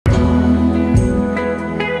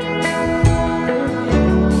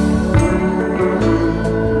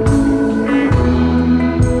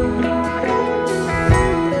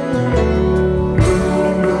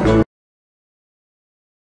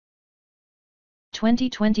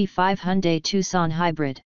2025 Hyundai Tucson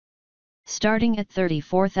Hybrid. Starting at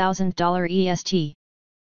 $34,000 EST.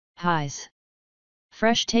 Highs.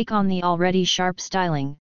 Fresh take on the already sharp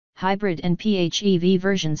styling. Hybrid and PHEV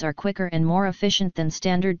versions are quicker and more efficient than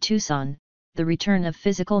standard Tucson. The return of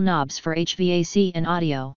physical knobs for HVAC and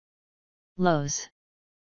audio. Lows.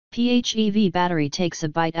 PHEV battery takes a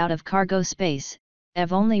bite out of cargo space.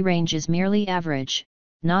 EV-only range is merely average,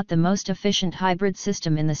 not the most efficient hybrid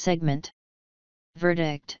system in the segment.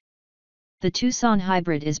 Verdict. The Tucson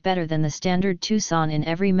Hybrid is better than the standard Tucson in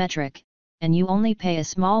every metric, and you only pay a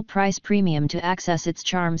small price premium to access its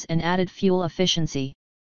charms and added fuel efficiency.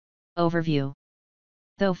 Overview.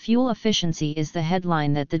 Though fuel efficiency is the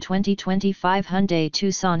headline that the 2025 Hyundai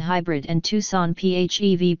Tucson Hybrid and Tucson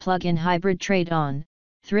PHEV plug-in hybrid trade on,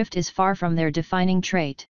 thrift is far from their defining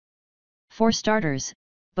trait. For starters,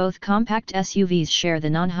 both compact SUVs share the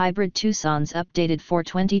non-hybrid Tucson's updated for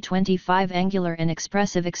 2025 angular and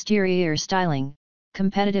expressive exterior styling,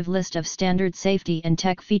 competitive list of standard safety and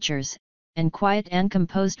tech features, and quiet and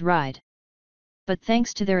composed ride. But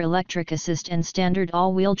thanks to their electric assist and standard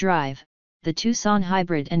all-wheel drive, the Tucson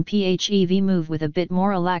Hybrid and PHEV move with a bit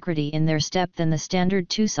more alacrity in their step than the standard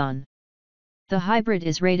Tucson. The Hybrid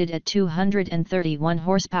is rated at 231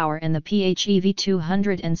 horsepower and the PHEV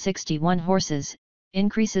 261 horses,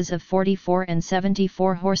 increases of 44 and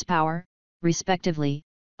 74 horsepower, respectively,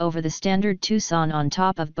 over the standard Tucson, on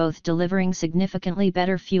top of both delivering significantly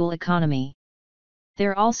better fuel economy.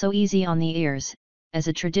 They're also easy on the ears, as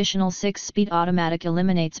a traditional 6-speed automatic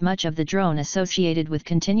eliminates much of the drone associated with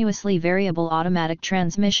continuously variable automatic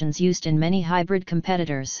transmissions used in many hybrid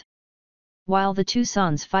competitors. While the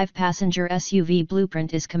Tucson's 5-passenger SUV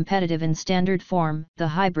blueprint is competitive in standard form, the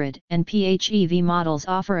hybrid and PHEV models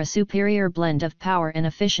offer a superior blend of power and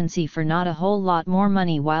efficiency for not a whole lot more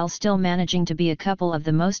money, while still managing to be a couple of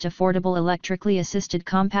the most affordable electrically assisted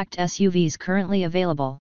compact SUVs currently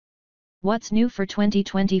available. What's new for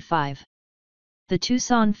 2025? The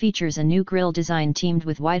Tucson features a new grille design teamed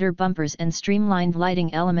with wider bumpers and streamlined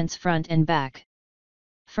lighting elements front and back.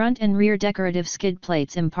 Front and rear decorative skid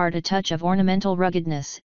plates impart a touch of ornamental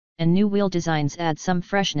ruggedness, and new wheel designs add some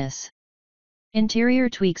freshness. Interior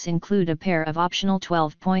tweaks include a pair of optional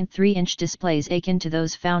 12.3-inch displays akin to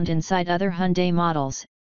those found inside other Hyundai models,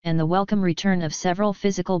 and the welcome return of several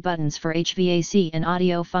physical buttons for HVAC and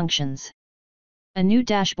audio functions. A new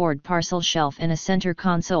dashboard parcel shelf and a center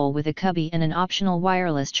console with a cubby and an optional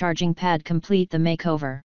wireless charging pad complete the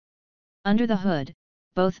makeover. Under the hood,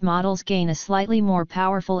 both models gain a slightly more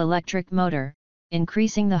powerful electric motor,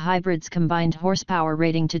 increasing the hybrid's combined horsepower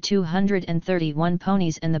rating to 231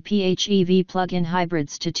 ponies and the PHEV plug-in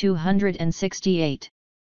hybrids to 268.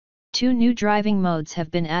 Two new driving modes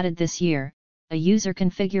have been added this year, a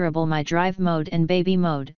user-configurable My Drive mode and Baby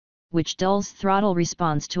mode, which dulls throttle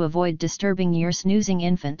response to avoid disturbing your snoozing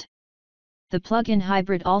infant. The plug-in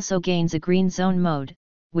hybrid also gains a green zone mode,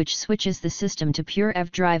 which switches the system to pure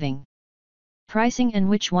EV driving. Pricing and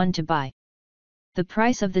which one to buy. The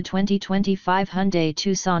price of the 2025 Hyundai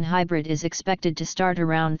Tucson Hybrid is expected to start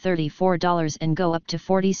around $34 and go up to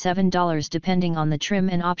 $47 depending on the trim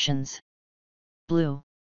and options. Blue.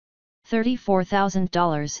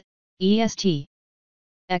 $34,000, EST.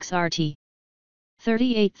 XRT.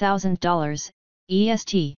 $38,000,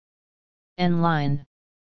 EST. N-Line.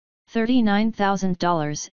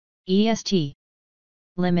 $39,000, EST.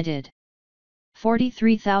 Limited.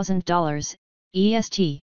 $43,000,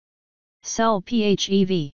 EST. SEL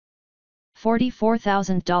PHEV.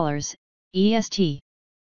 $44,000, EST.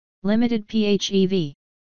 Limited PHEV.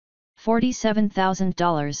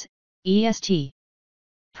 $47,000, EST.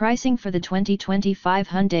 Pricing for the 2025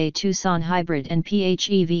 Hyundai Tucson Hybrid and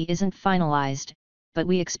PHEV isn't finalized, but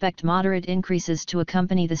we expect moderate increases to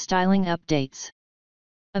accompany the styling updates.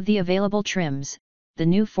 Of the available trims, the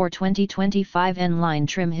new 2025 N-Line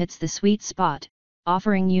trim hits the sweet spot,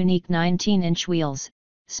 offering unique 19-inch wheels,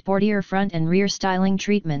 sportier front and rear styling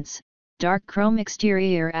treatments, dark chrome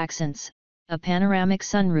exterior accents, a panoramic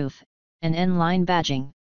sunroof, and N-Line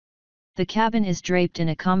badging. The cabin is draped in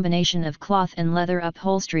a combination of cloth and leather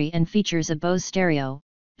upholstery and features a Bose stereo,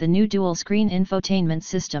 the new dual-screen infotainment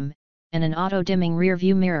system, and an auto-dimming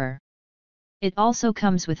rear-view mirror. It also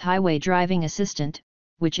comes with Highway Driving Assistant,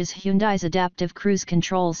 which is Hyundai's adaptive cruise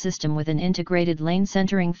control system with an integrated lane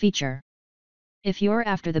centering feature. If you're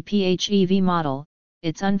after the PHEV model,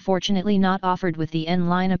 it's unfortunately not offered with the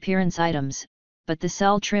N-Line appearance items, but the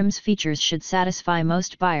SEL trim's features should satisfy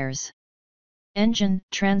most buyers. Engine,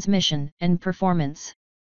 transmission, and performance.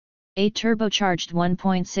 A turbocharged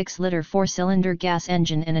 1.6-liter four-cylinder gas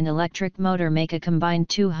engine and an electric motor make a combined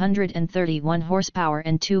 231 horsepower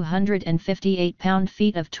and 258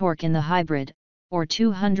 pound-feet of torque in the hybrid, or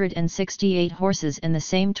 268 horses and the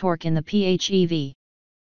same torque in the PHEV.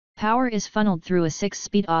 Power is funneled through a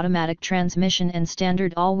 6-speed automatic transmission and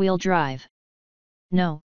standard all-wheel drive.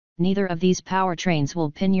 No, neither of these powertrains will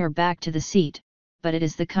pin your back to the seat, but it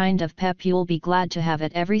is the kind of pep you'll be glad to have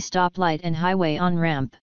at every stoplight and highway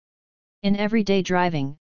on-ramp. In everyday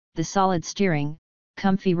driving, the solid steering,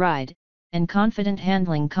 comfy ride, and confident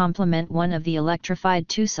handling complement one of the electrified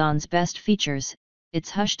Tucson's best features,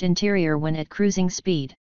 its hushed interior when at cruising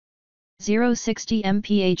speed. 0-60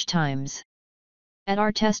 mph times. At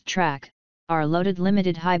our test track, our loaded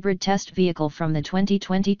limited hybrid test vehicle from the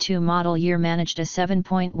 2022 model year managed a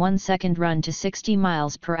 7.1 second run to 60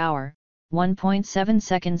 miles per hour, 1.7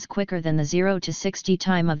 seconds quicker than the 0-60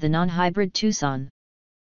 time of the non-hybrid Tucson.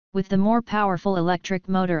 With the more powerful electric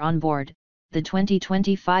motor on board, the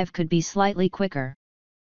 2025 could be slightly quicker.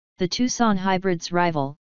 The Tucson Hybrid's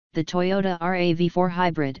rival, the Toyota RAV4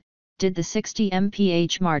 Hybrid, did the 60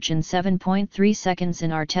 mph march in 7.3 seconds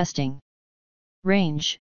in our testing.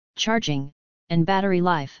 Range, charging, and battery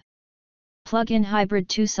life. Plug-in hybrid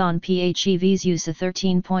Tucson PHEVs use a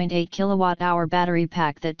 13.8 kWh battery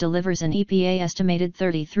pack that delivers an EPA-estimated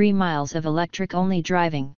 33 miles of electric-only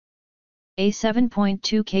driving. A 7.2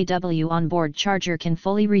 kW onboard charger can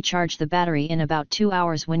fully recharge the battery in about 2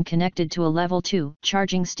 hours when connected to a level 2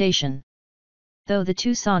 charging station. Though the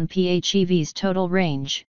Tucson PHEV's total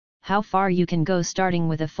range, how far you can go starting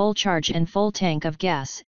with a full charge and full tank of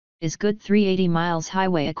gas, is good 380 miles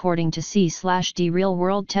highway according to C/D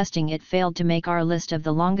real-world testing. It failed to make our list of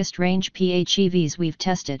the longest range PHEVs we've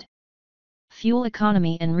tested. Fuel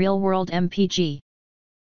economy and real-world MPG.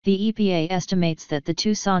 The EPA estimates that the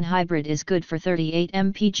Tucson Hybrid is good for 38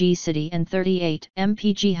 mpg city and 38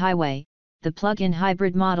 mpg highway. The plug-in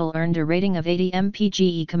hybrid model earned a rating of 80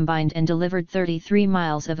 mpge combined and delivered 33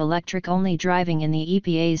 miles of electric-only driving in the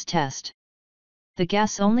EPA's test. The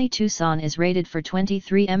gas-only Tucson is rated for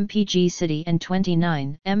 23 mpg city and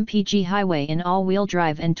 29 mpg highway in all-wheel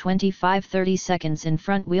drive and 25-30 seconds in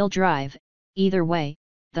front-wheel drive. Either way,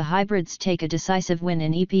 the hybrids take a decisive win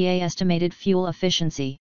in EPA-estimated fuel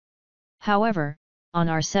efficiency. However, on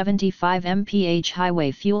our 75 mph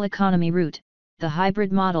highway fuel economy route, the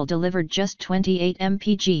hybrid model delivered just 28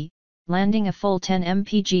 mpg, landing a full 10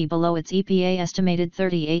 mpg below its EPA-estimated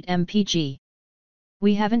 38 mpg.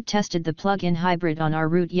 We haven't tested the plug-in hybrid on our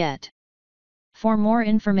route yet. For more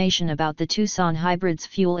information about the Tucson Hybrid's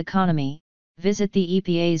fuel economy, visit the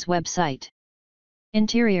EPA's website.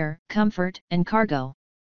 Interior, comfort, and cargo.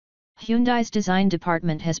 Hyundai's design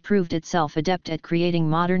department has proved itself adept at creating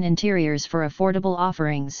modern interiors for affordable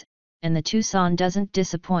offerings, and the Tucson doesn't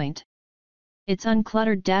disappoint. Its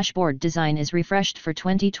uncluttered dashboard design is refreshed for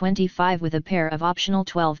 2025 with a pair of optional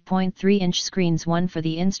 12.3-inch screens, one for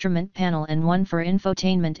the instrument panel and one for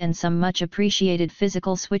infotainment, and some much appreciated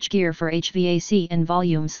physical switchgear for HVAC and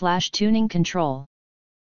volume/tuning control.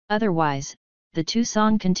 Otherwise, the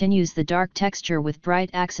Tucson continues the dark texture with bright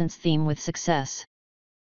accents theme with success.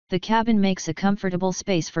 The cabin makes a comfortable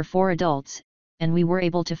space for 4 adults, and we were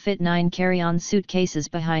able to fit 9 carry-on suitcases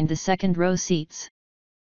behind the second-row seats.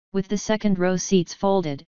 With the second-row seats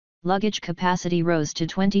folded, luggage capacity rose to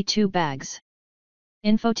 22 bags.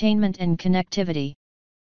 Infotainment and connectivity.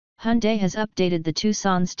 Hyundai has updated the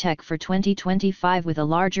Tucson's tech for 2025 with a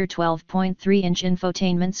larger 12.3-inch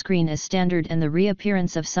infotainment screen as standard and the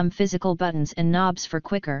reappearance of some physical buttons and knobs for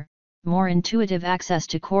quicker, more intuitive access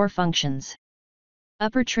to core functions.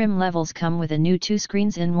 Upper trim levels come with a new 2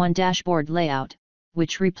 screens in 1 dashboard layout,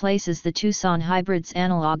 which replaces the Tucson Hybrid's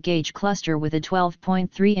analog gauge cluster with a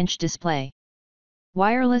 12.3-inch display.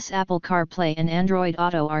 Wireless Apple CarPlay and Android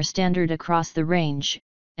Auto are standard across the range,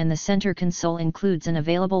 and the center console includes an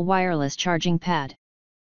available wireless charging pad.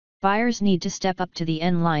 Buyers need to step up to the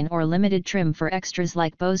N-line or limited trim for extras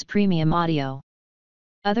like Bose Premium Audio.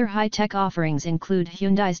 Other high-tech offerings include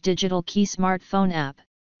Hyundai's Digital Key smartphone app,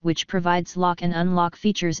 which provides lock and unlock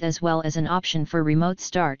features as well as an option for remote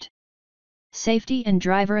start. Safety and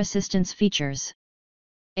driver assistance features.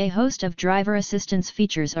 A host of driver assistance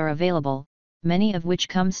features are available, many of which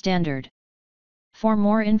come standard. For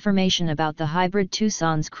more information about the hybrid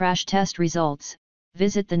Tucson's crash test results,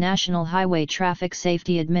 visit the National Highway Traffic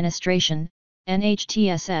Safety Administration,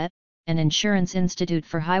 NHTSA, and Insurance Institute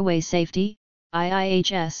for Highway Safety,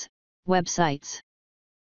 IIHS, websites.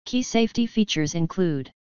 Key safety features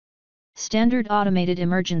include standard automated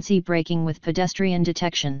emergency braking with pedestrian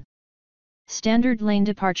detection, standard lane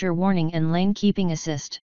departure warning and lane keeping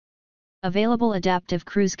assist, Available adaptive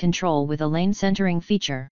cruise control with a lane centering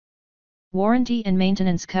feature. Warranty and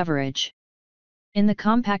maintenance coverage. In the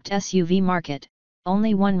compact SUV market,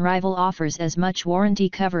 only one rival offers as much warranty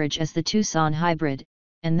coverage as the Tucson Hybrid,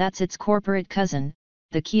 and that's its corporate cousin,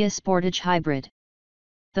 the Kia Sportage Hybrid.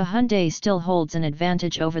 The Hyundai still holds an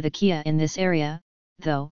advantage over the Kia in this area,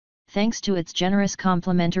 though, thanks to its generous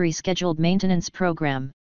complimentary scheduled maintenance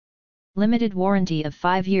program. Limited warranty of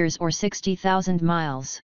 5 years or 60,000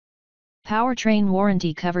 miles. Powertrain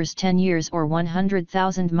warranty covers 10 years or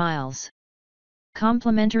 100,000 miles.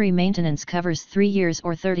 Complimentary maintenance covers 3 years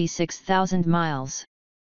or 36,000 miles.